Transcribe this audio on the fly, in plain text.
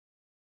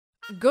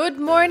Good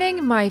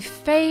morning, my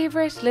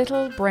favourite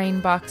little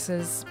brain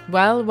boxes.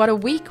 Well, what a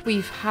week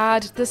we've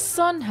had. The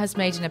sun has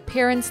made an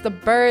appearance, the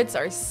birds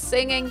are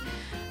singing,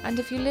 and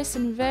if you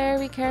listen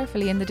very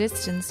carefully in the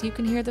distance, you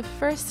can hear the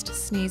first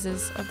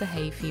sneezes of the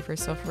hay fever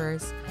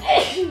sufferers.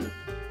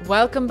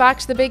 Welcome back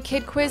to the Big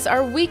Kid Quiz,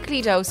 our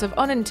weekly dose of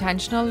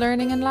unintentional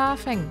learning and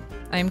laughing.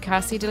 I'm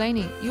Cassie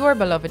Delaney, your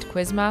beloved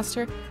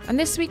quizmaster, and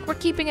this week we're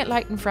keeping it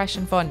light and fresh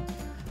and fun.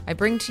 I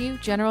bring to you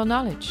general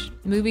knowledge,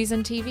 movies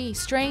and TV,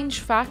 strange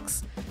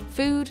facts,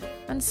 food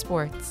and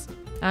sports.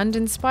 And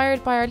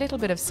inspired by our little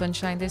bit of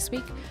sunshine this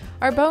week,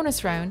 our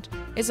bonus round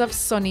is of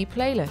sunny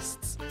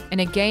playlists. In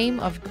a game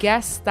of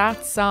Guess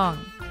That Song,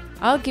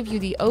 I'll give you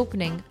the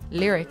opening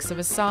lyrics of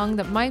a song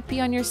that might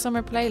be on your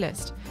summer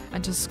playlist.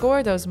 And to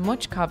score those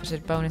much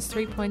coveted bonus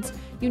 3 points,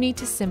 you need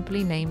to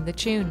simply name the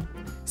tune.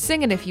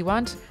 Sing it if you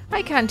want.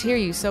 I can't hear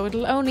you, so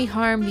it'll only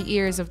harm the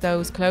ears of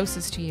those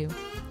closest to you.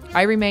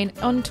 I remain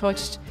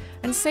untouched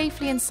and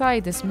safely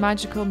inside this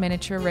magical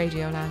miniature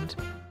Radioland.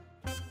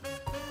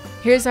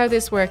 Here's how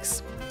this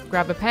works.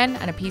 Grab a pen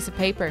and a piece of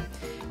paper.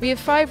 We have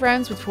 5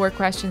 rounds with 4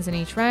 questions in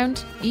each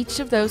round. Each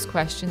of those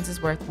questions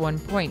is worth 1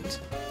 point.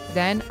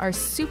 Then our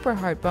super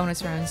hard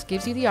bonus rounds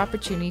gives you the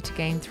opportunity to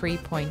gain 3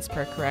 points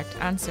per correct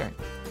answer.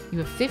 You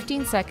have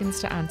 15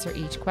 seconds to answer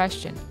each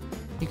question.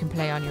 You can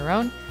play on your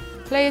own,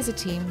 play as a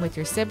team with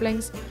your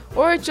siblings,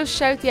 or just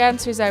shout the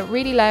answers out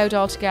really loud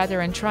all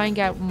together and try and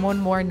get one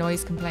more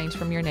noise complaint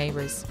from your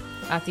neighbours.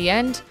 At the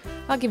end,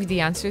 I'll give you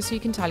the answers so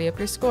you can tally up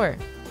your score.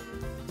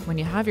 When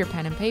you have your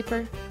pen and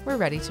paper, we're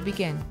ready to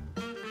begin.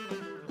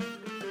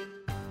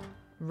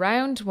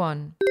 Round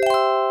 1.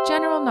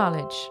 General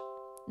knowledge.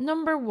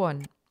 Number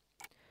 1.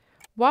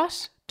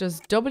 What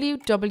does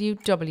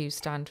WWW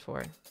stand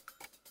for?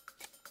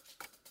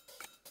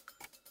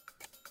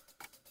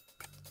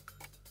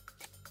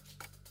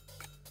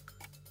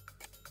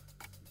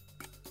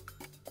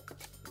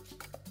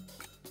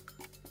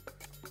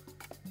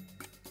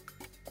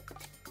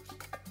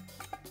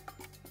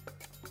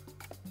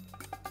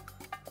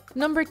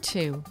 Number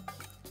 2.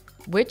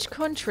 Which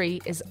country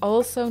is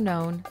also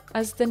known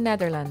as the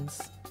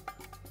Netherlands?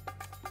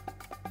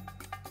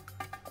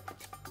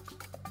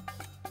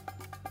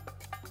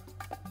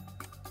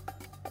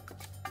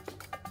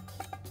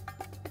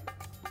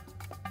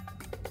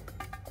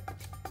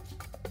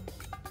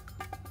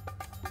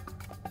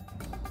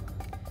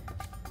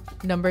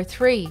 Number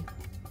 3.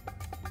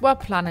 What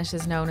planet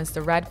is known as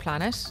the Red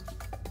Planet?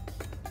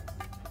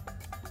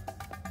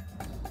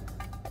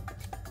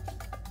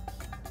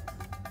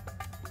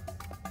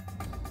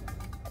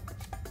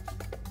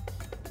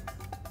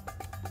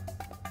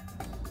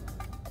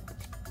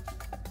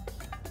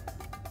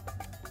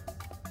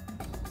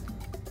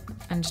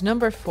 And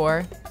number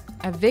 4,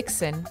 a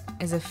vixen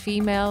is a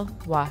female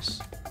what?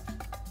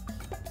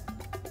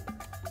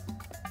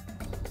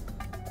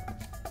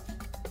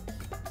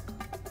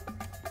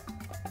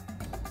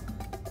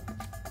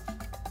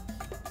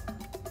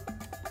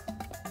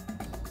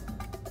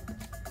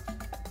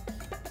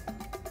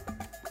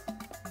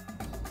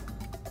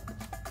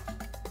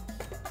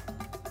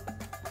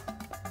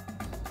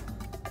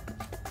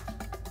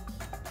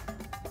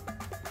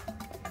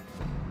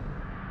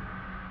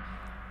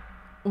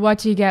 What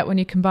do you get when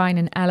you combine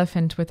an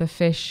elephant with a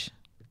fish?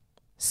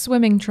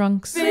 Swimming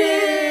trunks.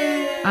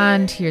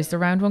 And here's the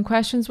round 1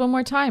 questions one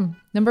more time.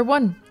 Number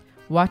 1,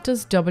 what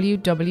does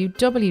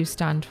WWW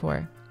stand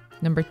for?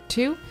 Number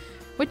 2,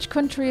 which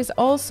country is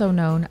also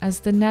known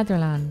as the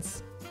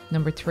Netherlands?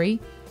 Number 3,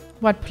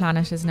 what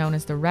planet is known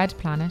as the Red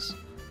Planet?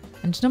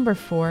 And number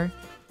 4,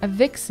 a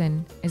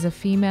vixen is a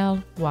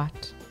female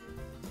what?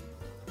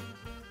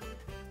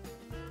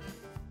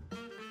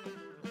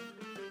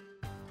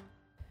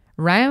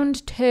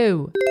 Round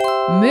 2.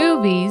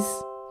 Movies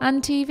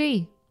and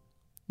TV.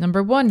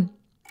 Number 1.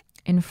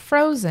 In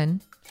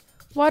Frozen,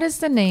 what is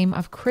the name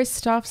of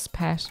Kristoff's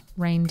pet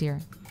reindeer?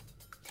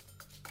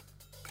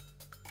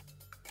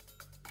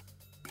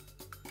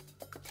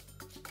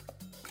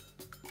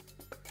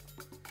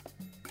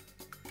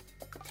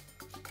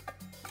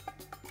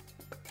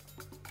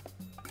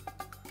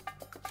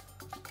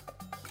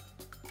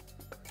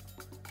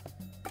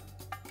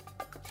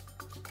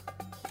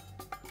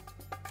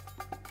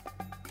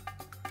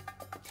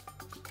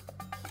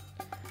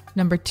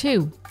 Number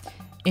 2.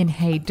 In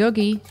Hey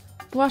Duggee,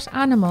 what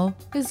animal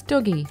is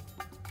Dougie?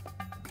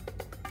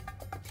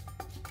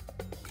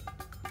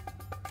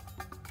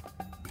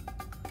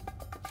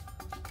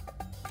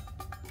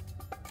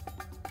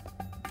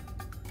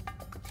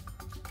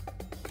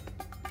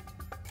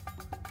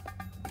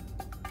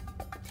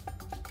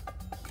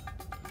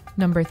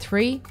 Number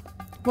 3.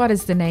 What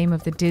is the name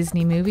of the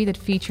Disney movie that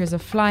features a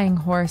flying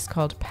horse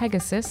called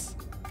Pegasus?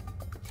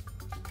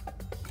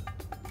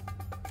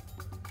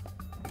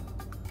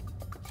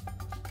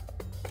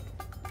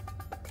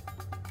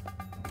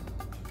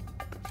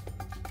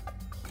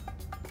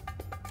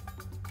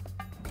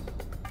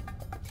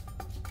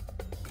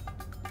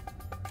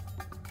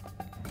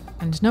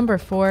 And number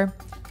 4,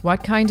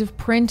 what kind of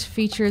print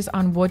features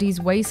on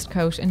Woody's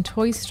waistcoat in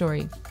Toy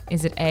Story?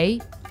 Is it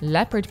A,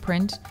 leopard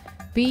print,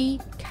 B.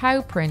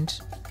 Cow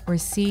print or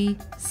C.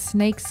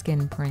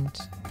 Snakeskin print?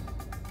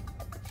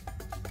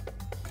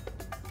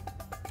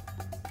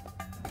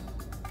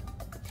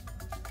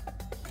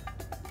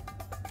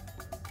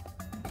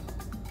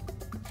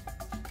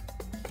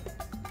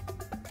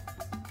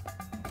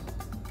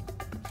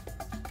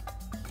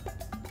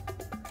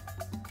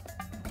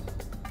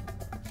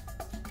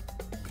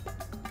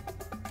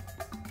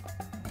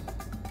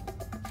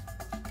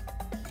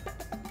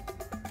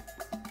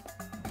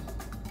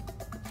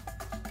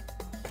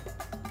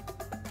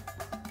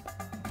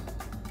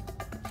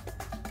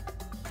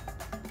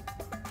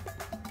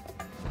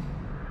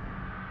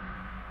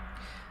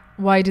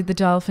 Why did the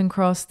dolphin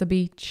cross the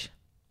beach?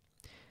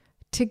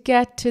 To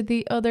get to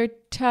the other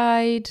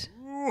tide.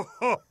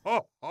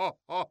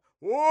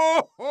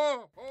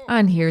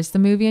 And here's the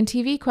movie and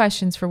TV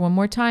questions for one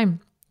more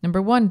time.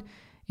 Number 1,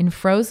 in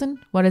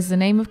Frozen, what is the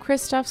name of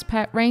Kristoff's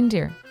pet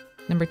reindeer?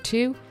 Number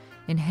 2,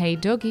 in Hey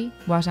Duggee,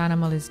 what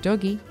animal is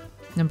Dougie?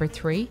 Number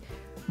 3,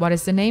 what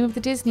is the name of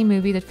the Disney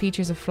movie that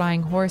features a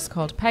flying horse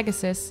called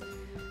Pegasus?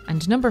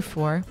 And number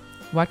 4,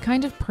 what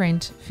kind of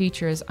print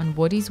features on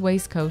Woody's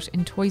waistcoat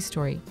in Toy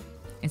Story?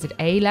 Is it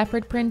A.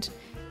 leopard print,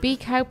 B.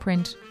 cow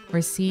print,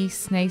 or C.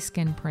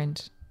 snakeskin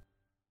print?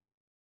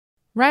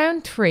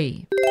 Round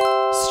 3.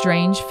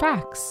 Strange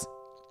facts.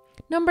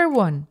 Number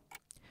 1.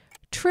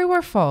 True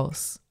or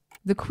false?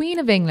 The Queen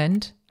of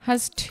England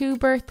has 2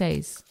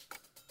 birthdays.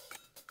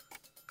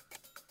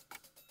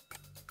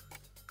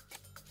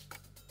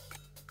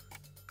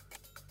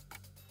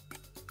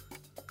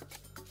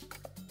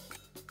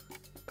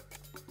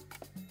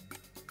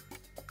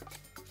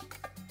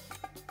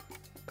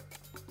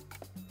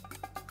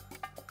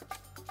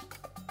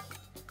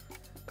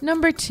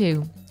 Number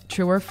 2.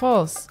 True or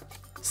false?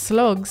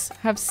 Slugs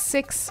have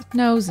 6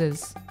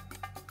 noses.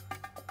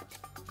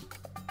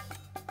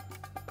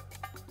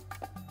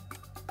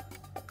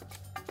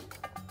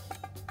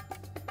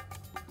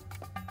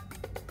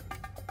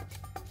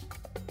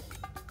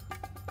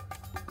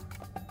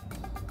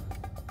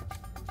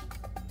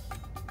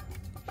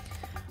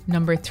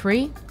 Number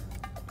 3.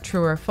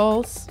 True or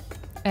false?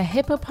 A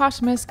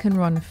hippopotamus can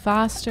run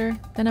faster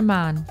than a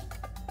man.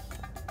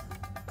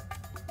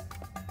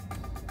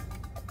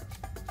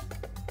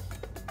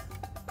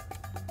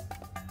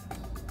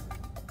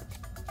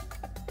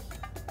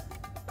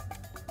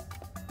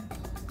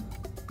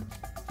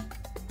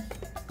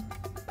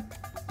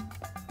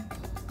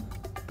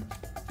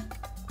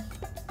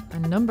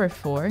 And number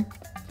 4,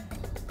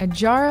 a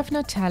jar of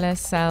Nutella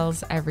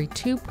sells every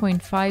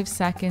 2.5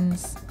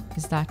 seconds.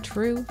 Is that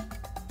true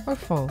or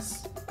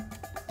false?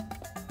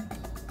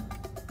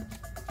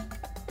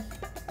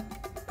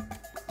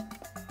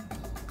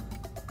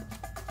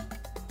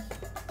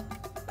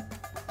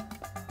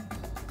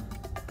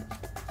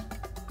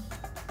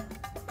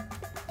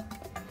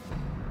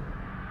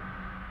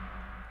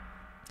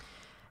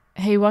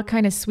 Hey, what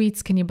kind of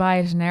sweets can you buy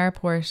at an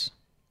airport?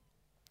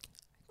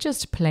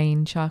 Just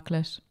plain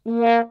chocolate.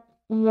 And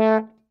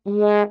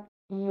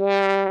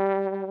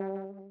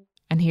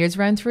here's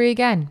round 3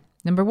 again.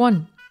 Number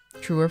 1,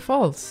 true or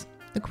false?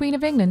 The Queen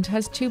of England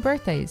has 2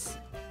 birthdays.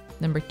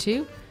 Number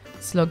 2,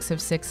 slugs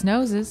have 6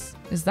 noses.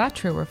 Is that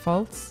true or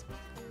false?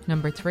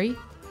 Number 3,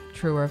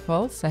 true or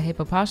false? A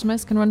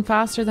hippopotamus can run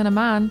faster than a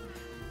man.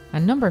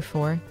 And number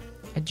 4,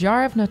 a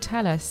jar of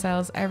Nutella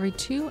sells every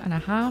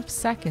 2.5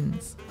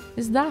 seconds.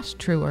 Is that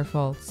true or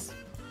false?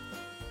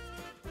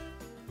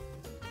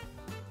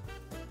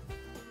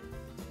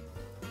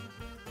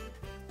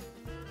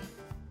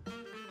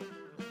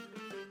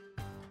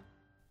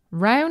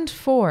 Round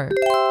 4.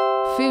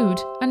 Food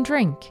and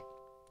drink.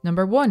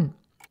 Number 1.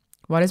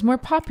 What is more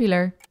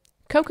popular,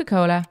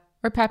 Coca-Cola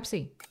or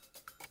Pepsi?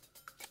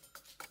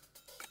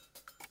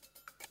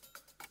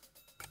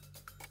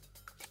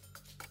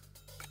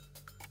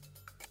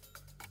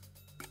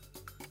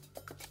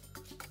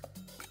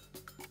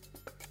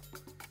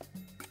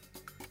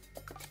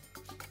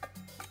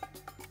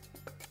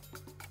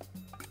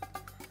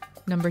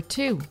 Number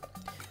 2.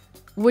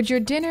 Would your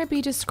dinner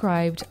be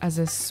described as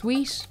a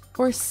sweet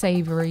or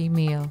savoury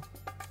meal?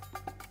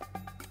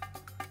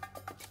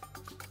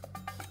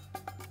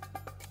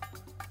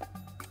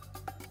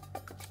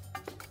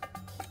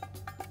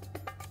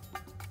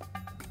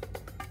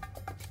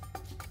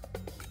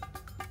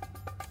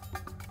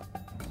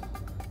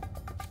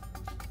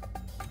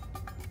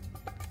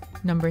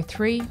 Number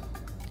 3.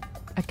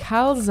 A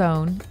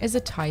calzone is a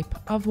type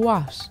of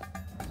what?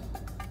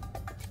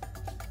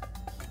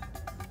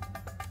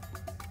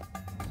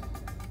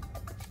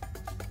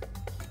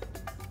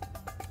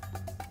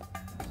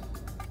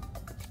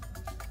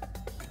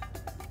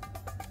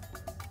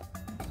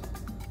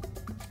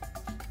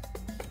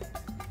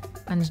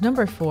 And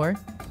number 4,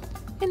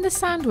 in the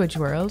sandwich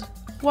world,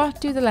 what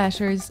do the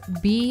letters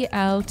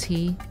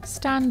BLT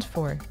stand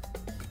for?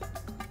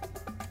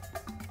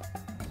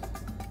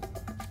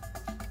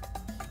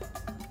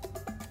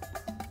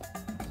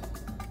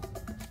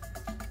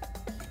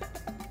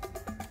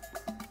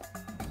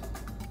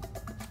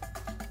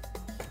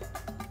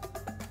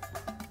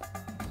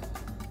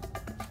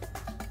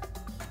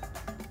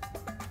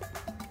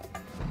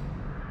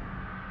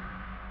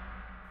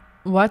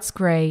 What's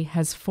grey,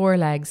 has 4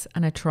 legs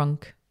and a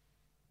trunk?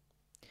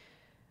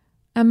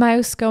 A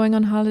mouse going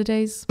on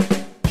holidays.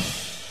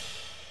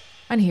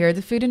 And here are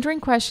the food and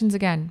drink questions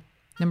again.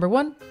 Number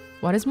 1,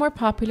 what is more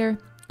popular,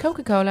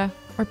 Coca-Cola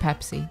or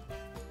Pepsi?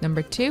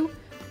 Number 2,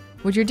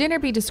 would your dinner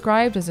be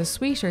described as a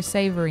sweet or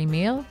savoury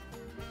meal?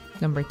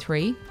 Number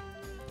 3,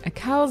 a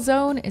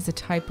calzone is a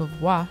type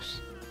of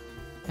what?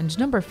 And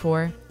number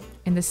 4,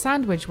 in the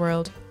sandwich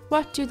world,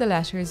 what do the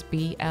letters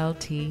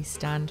BLT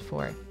stand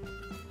for?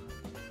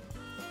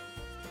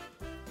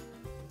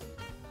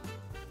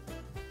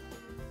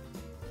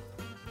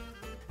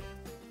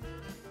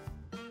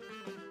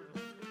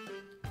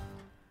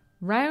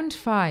 Round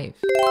 5.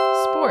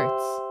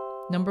 Sports.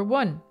 Number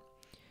 1.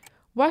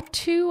 What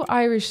 2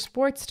 Irish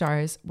sports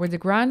stars were the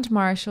Grand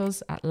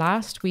Marshals at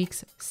last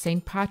week's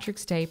St.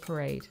 Patrick's Day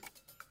parade?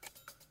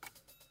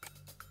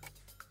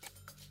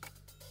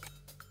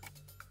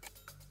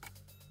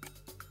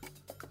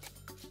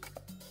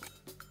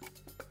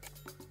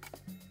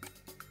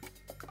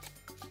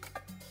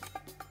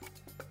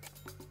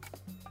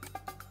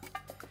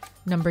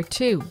 Number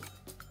 2.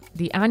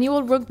 The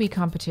annual rugby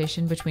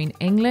competition between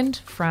England,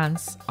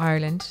 France,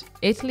 Ireland,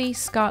 Italy,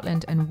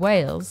 Scotland and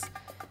Wales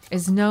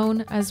is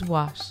known as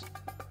what?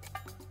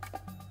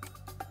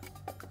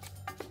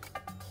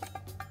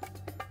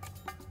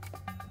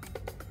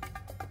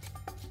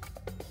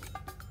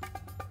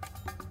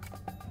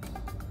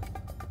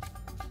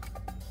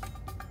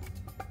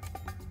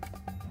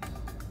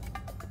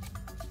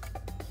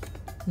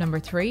 Number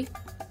 3.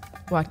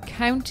 What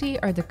county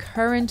are the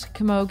current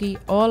Camogie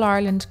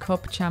All-Ireland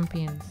Cup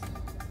champions?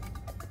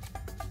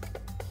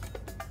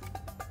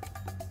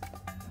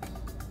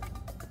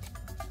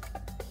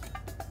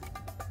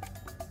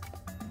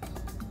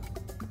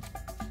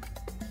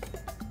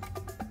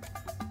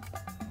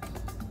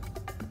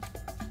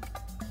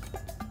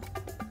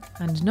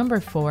 And number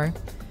 4,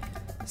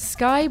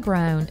 Sky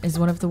Brown is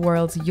one of the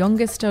world's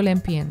youngest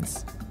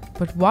Olympians,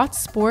 but what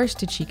sport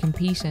did she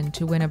compete in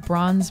to win a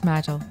bronze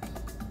medal?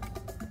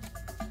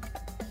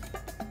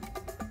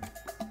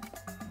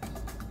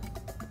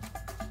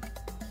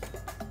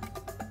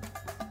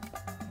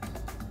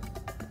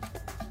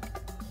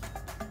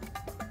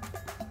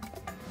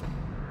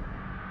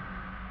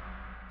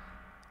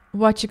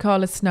 What you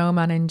call a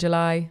snowman in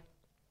July?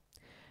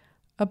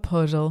 A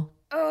puddle.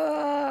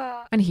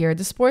 And here are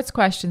the sports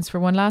questions for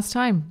one last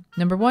time.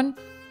 Number 1,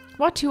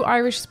 what 2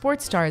 Irish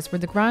sports stars were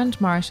the Grand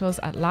Marshals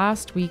at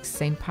last week's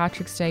St.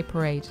 Patrick's Day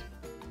parade?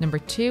 Number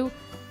 2,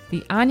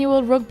 the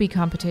annual rugby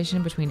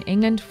competition between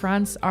England,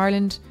 France,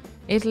 Ireland,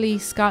 Italy,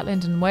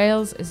 Scotland and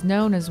Wales is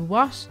known as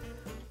what?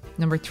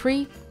 Number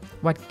 3,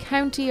 what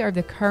county are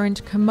the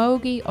current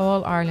Camogie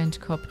All-Ireland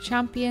Cup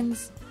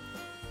champions?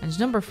 And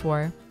number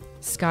 4,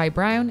 Sky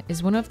Brown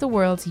is one of the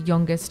world's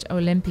youngest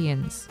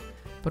Olympians.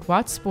 But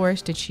what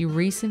sport did she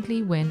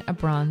recently win a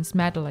bronze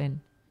medal in?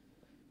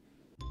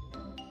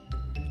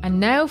 And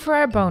now for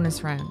our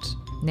bonus round.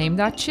 Name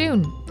that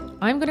tune.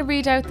 I'm going to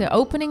read out the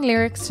opening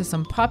lyrics to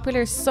some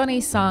popular sunny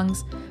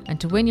songs,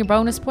 and to win your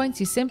bonus points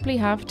you simply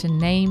have to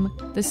name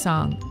the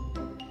song.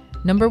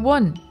 Number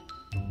 1.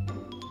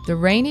 The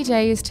rainy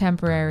day is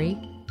temporary,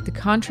 the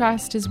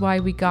contrast is why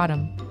we got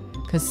 'em.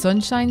 'Cause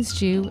sunshine's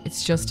due,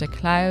 it's just a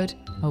cloud,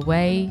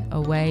 away,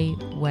 away,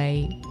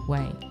 way,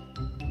 way.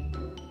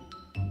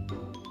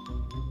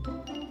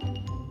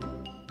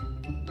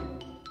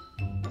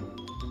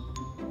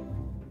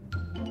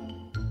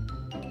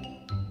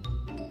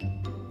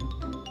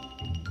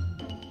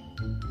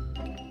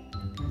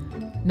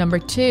 Number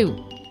 2.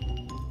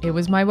 It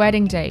was my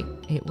wedding day.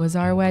 It was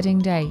our wedding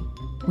day.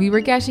 We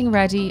were getting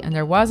ready and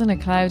there wasn't a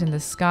cloud in the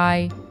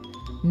sky.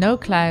 No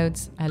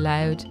clouds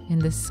allowed in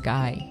the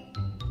sky.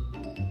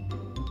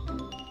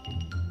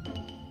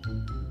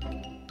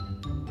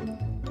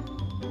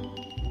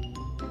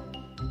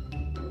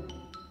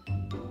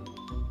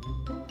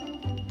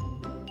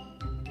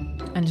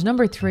 And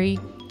number 3.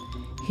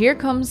 Here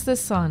comes the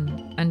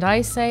sun, and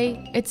I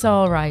say, it's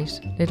all right,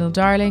 little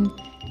darling.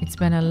 It's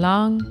been a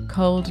long,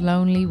 cold,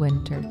 lonely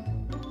winter.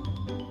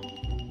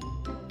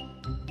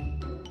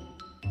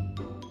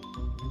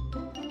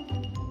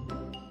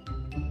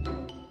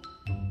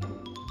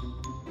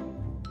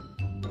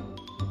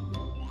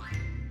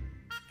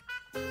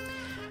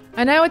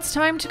 And now it's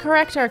time to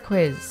correct our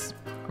quiz.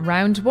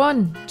 Round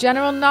 1,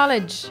 general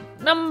knowledge.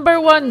 Number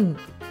 1.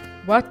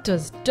 What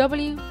does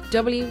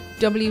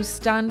WWW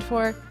stand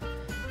for?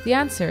 The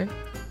answer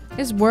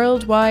is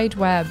World Wide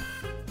Web.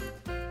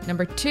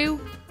 Number 2.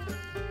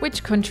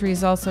 Which country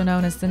is also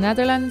known as the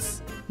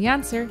Netherlands? The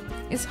answer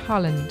is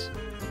Holland.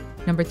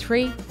 Number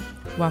 3.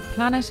 What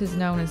planet is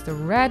known as the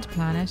red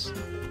planet?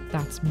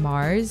 That's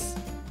Mars.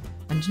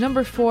 And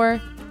number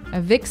 4. A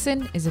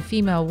vixen is a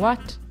female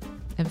what?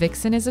 A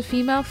vixen is a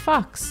female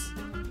fox.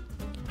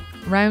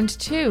 Round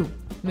 2.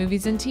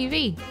 Movies and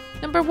TV.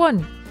 Number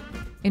 1.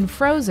 In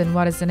Frozen,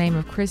 what is the name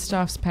of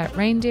Kristoff's pet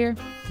reindeer?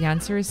 The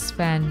answer is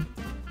Sven.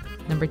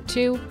 Number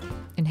 2.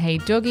 In Hey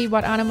Dougie,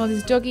 what animal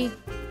is Dougie?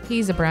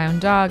 He's a brown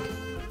dog.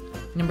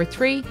 Number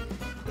 3.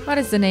 What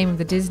is the name of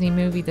the Disney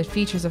movie that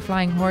features a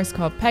flying horse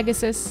called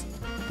Pegasus?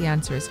 The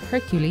answer is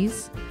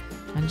Hercules.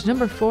 And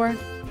number 4,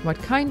 what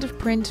kind of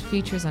print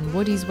features on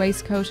Woody's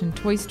waistcoat in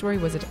Toy Story?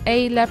 Was it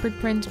A, leopard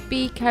print,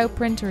 B, cow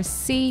print, or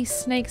C,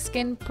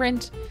 snakeskin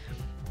print?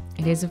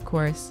 It is, of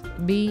course,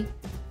 B,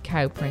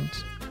 cow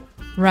print.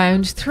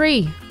 Round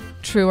 3,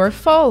 true or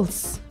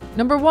false?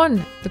 Number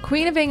 1, the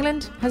Queen of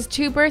England has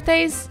 2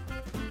 birthdays.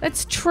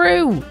 That's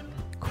true.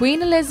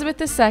 Queen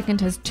Elizabeth II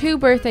has 2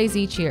 birthdays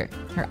each year.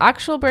 Her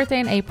actual birthday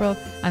in April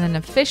and an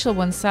official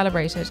one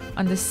celebrated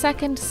on the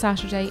 2nd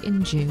Saturday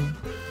in June.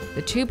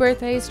 The 2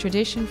 birthdays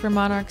tradition for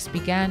monarchs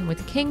began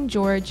with King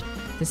George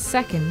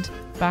II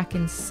back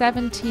in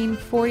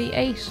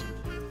 1748.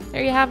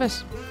 There you have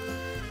it.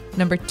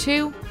 Number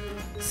 2,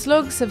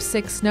 slugs have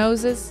 6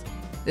 noses.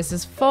 This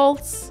is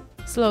false.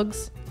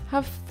 Slugs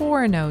have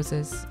 4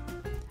 noses.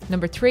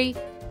 Number 3,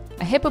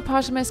 a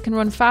hippopotamus can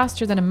run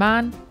faster than a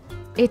man.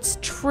 It's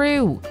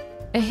true.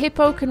 A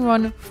hippo can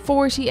run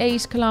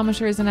 48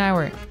 kilometers an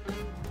hour.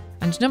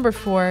 And number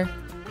 4,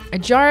 a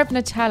jar of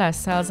Nutella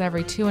sells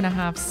every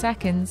 2.5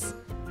 seconds.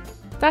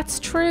 That's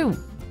true.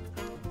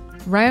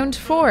 Round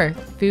 4,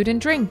 food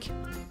and drink.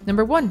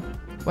 Number 1,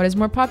 what is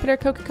more popular,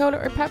 Coca-Cola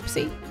or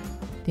Pepsi?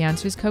 The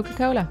answer is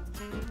Coca-Cola.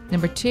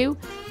 Number 2,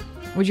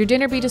 would your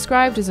dinner be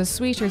described as a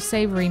sweet or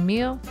savoury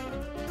meal?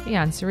 The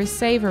answer is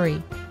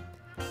savoury.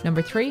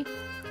 Number 3,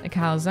 a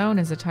calzone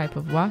is a type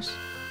of what?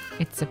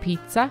 It's a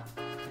pizza.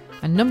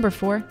 And number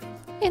 4,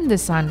 in the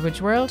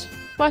sandwich world,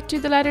 what do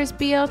the letters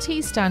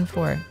BLT stand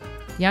for?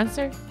 The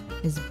answer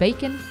is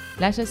bacon,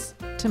 lettuce,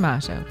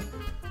 tomato.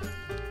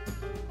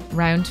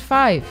 Round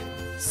 5,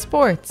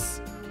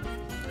 sports.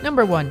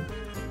 Number 1,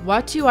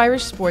 what 2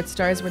 Irish sports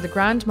stars were the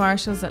Grand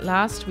Marshals at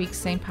last week's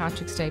St.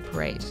 Patrick's Day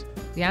parade?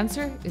 The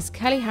answer is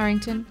Kelly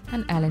Harrington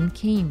and Ellen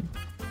Keane.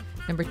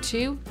 Number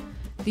 2,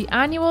 the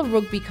annual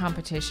rugby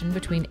competition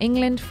between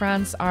England,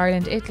 France,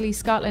 Ireland, Italy,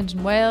 Scotland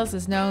and Wales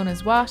is known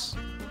as what?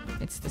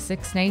 It's the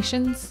Six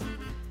Nations.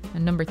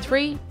 And number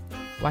 3,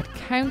 what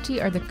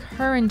county are the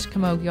current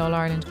Camogie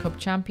All-Ireland Cup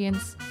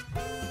champions?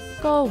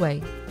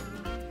 Galway.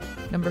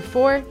 Number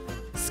 4,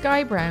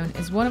 Sky Brown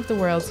is one of the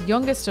world's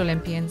youngest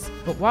Olympians,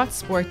 but what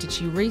sport did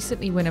she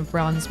recently win a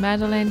bronze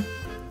medal in?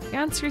 The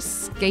answer is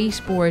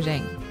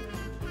skateboarding.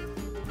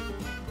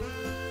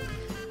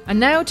 And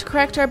now to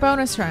correct our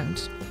bonus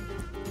round.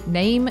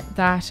 Name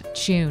that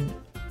tune.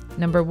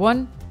 Number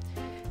 1,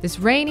 this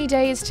rainy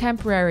day is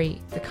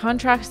temporary. The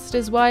contrast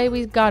is why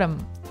we got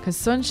 'em. 'Cause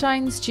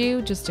sunshine's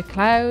due, just a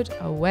cloud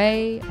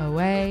away,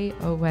 away,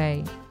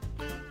 away.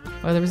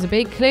 Well, there was a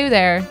big clue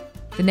there.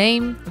 The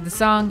name of the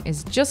song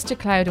is Just a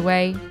Cloud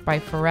Away by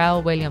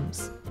Pharrell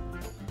Williams.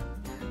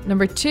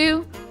 Number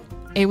 2,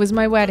 it was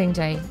my wedding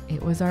day.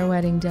 It was our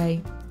wedding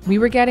day. We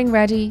were getting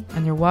ready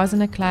and there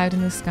wasn't a cloud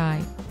in the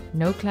sky.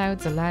 No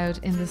clouds allowed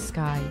in the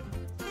sky.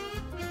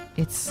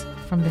 It's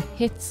from the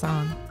hit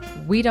song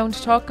We Don't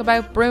Talk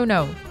About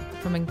Bruno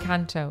from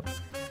Encanto.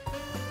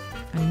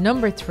 And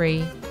number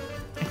 3,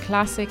 a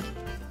classic,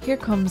 Here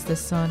Comes the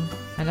Sun,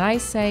 and I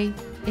say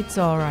it's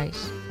alright.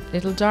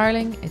 Little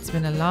darling, it's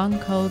been a long,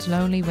 cold,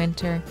 lonely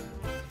winter.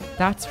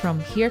 That's from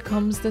Here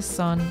Comes the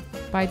Sun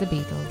by the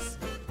Beatles.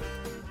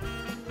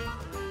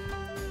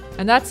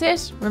 And that's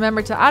it.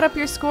 Remember to add up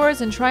your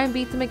scores and try and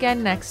beat them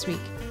again next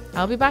week.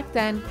 I'll be back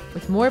then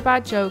with more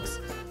bad jokes,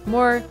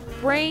 more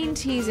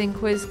brain-teasing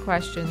quiz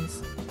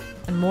questions,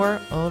 and more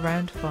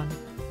all-round fun.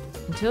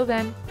 Until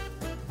then,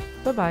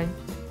 bye-bye.